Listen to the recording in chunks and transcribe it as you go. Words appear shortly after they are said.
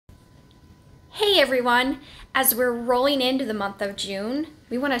Hey everyone! As we're rolling into the month of June,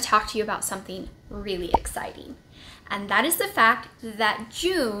 we want to talk to you about something really exciting. And that is the fact that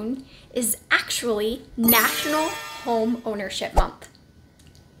June is actually National Home Ownership Month.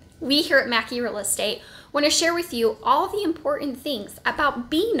 We here at Maki Real Estate want to share with you all the important things about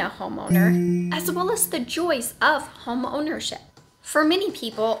being a homeowner, as well as the joys of home ownership. For many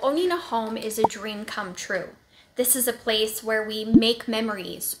people, owning a home is a dream come true. This is a place where we make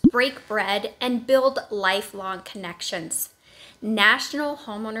memories, break bread, and build lifelong connections. National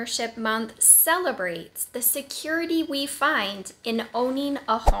Homeownership Month celebrates the security we find in owning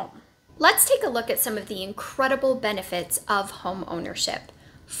a home. Let's take a look at some of the incredible benefits of home ownership.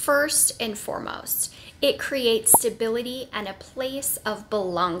 First and foremost, it creates stability and a place of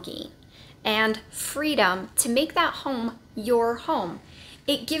belonging and freedom to make that home your home.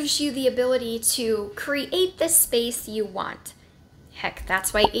 It gives you the ability to create the space you want. Heck,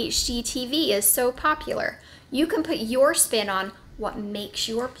 that's why HGTV is so popular. You can put your spin on what makes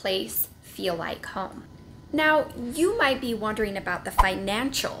your place feel like home. Now, you might be wondering about the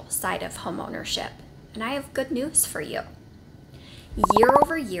financial side of home ownership, and I have good news for you. Year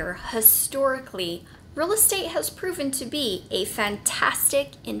over year, historically, real estate has proven to be a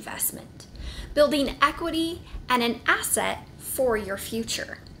fantastic investment, building equity and an asset for your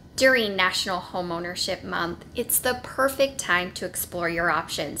future. During National Homeownership Month, it's the perfect time to explore your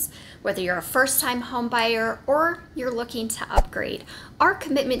options. Whether you're a first-time home buyer or you're looking to upgrade, our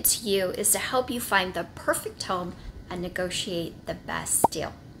commitment to you is to help you find the perfect home and negotiate the best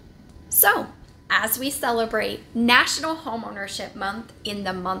deal. So, as we celebrate National Homeownership Month in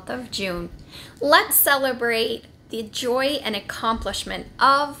the month of June, let's celebrate the joy and accomplishment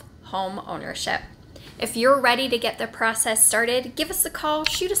of home ownership. If you're ready to get the process started, give us a call,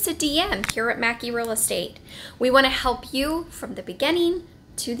 shoot us a DM here at Maki Real Estate. We want to help you from the beginning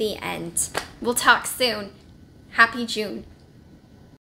to the end. We'll talk soon. Happy June.